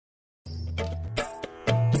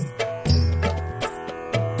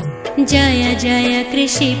जय जय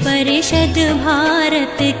कृषि परिषद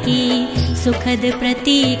भारत की, सुखद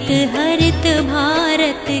प्रतीक हरित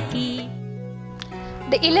भारत की.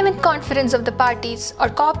 The 11th Conference of the Parties, or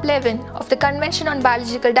COP11, of the Convention on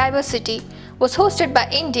Biological Diversity was hosted by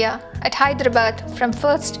India at Hyderabad from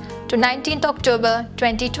 1st to 19th October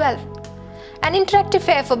 2012. An interactive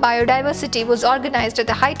fair for biodiversity was organized at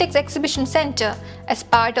the High-Tech Exhibition Center as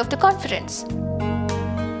part of the conference.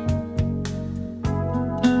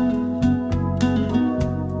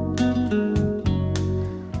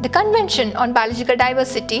 The Convention on Biological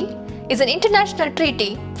Diversity is an international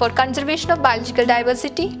treaty for conservation of biological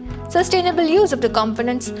diversity, sustainable use of the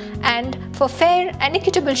components, and for fair and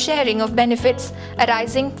equitable sharing of benefits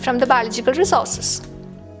arising from the biological resources.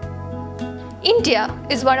 India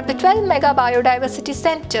is one of the 12 mega biodiversity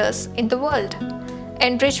centers in the world,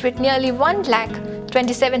 enriched with nearly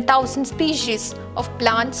 1,27,000 species of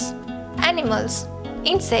plants, animals,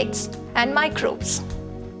 insects, and microbes.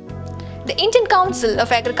 The Indian Council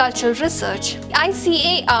of Agricultural Research,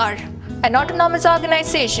 ICAR, an autonomous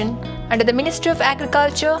organization under the Ministry of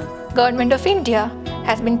Agriculture, Government of India,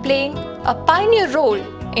 has been playing a pioneer role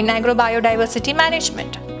in agrobiodiversity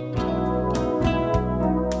management.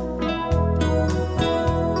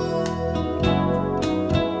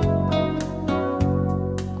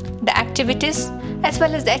 The activities as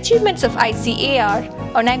well as the achievements of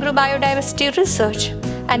ICAR on agrobiodiversity research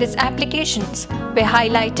and its applications were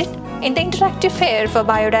highlighted in the interactive fair for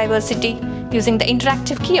biodiversity using the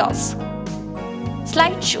interactive kiosks,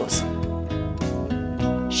 slideshows,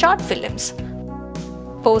 short films,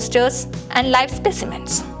 posters, and live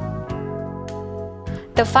specimens.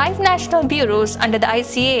 The 5 national bureaus under the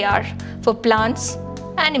ICAR for plants,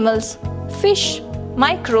 animals, fish,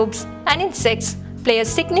 microbes, and insects play a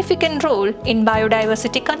significant role in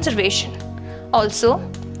biodiversity conservation. Also,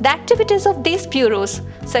 the activities of these bureaus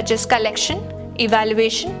such as collection,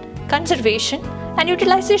 evaluation, conservation, and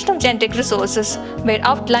utilization of genetic resources were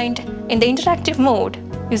outlined in the interactive mode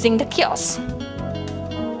using the kiosks.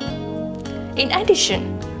 In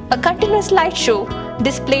addition, a continuous slideshow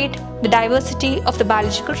displayed the diversity of the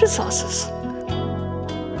biological resources.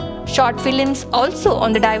 Short films also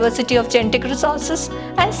on the diversity of genetic resources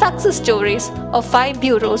and success stories of 5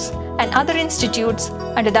 bureaus and other institutes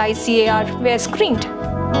under the ICAR were screened.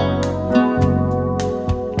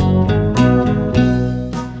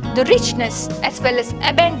 The richness as well as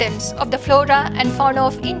abundance of the flora and fauna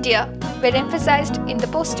of India were emphasized in the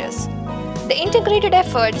posters. The integrated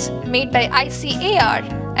efforts made by ICAR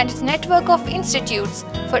and its network of institutes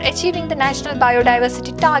for achieving the national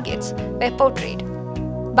biodiversity targets were portrayed.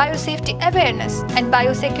 Biosafety awareness and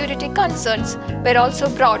biosecurity concerns were also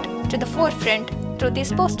brought to the forefront through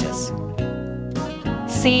these posters.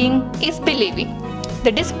 Seeing is believing.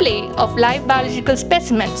 The display of live biological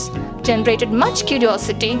specimens generated much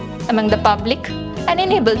curiosity among the public and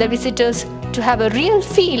enabled the visitors to have a real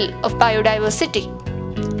feel of biodiversity.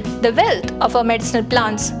 The wealth of our medicinal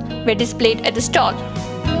plants were displayed at the stall.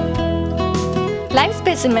 Live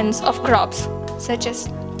specimens of crops such as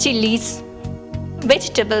chilies,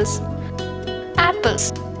 vegetables,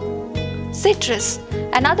 apples, citrus,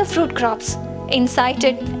 and other fruit crops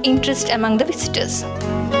incited interest among the visitors.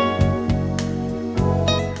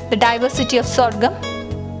 The diversity of sorghum,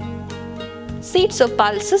 seeds of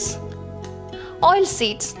pulses, oil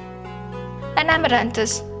seeds, and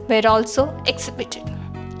amaranthus were also exhibited.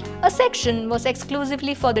 A section was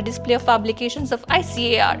exclusively for the display of publications of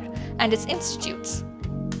ICAR and its institutes.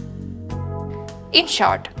 In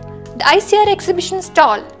short, the ICAR exhibition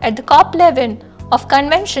stall at the COP11 of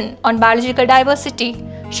Convention on Biological Diversity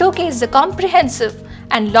showcased the comprehensive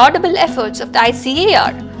and laudable efforts of the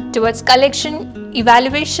ICAR towards collection,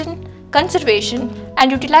 evaluation, conservation,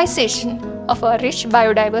 and utilization of our rich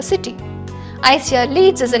biodiversity. ICAR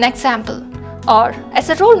leads as an example or as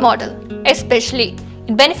a role model, especially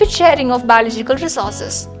in benefit sharing of biological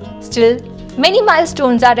resources. Still, many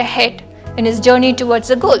milestones are ahead in its journey towards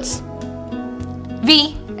the goals.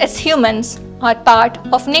 We, as humans, are part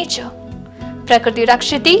of nature. Prakriti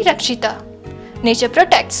Rakshiti Rakshita. Nature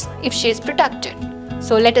protects if she is protected.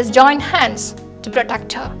 So let us join hands to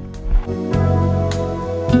protect her.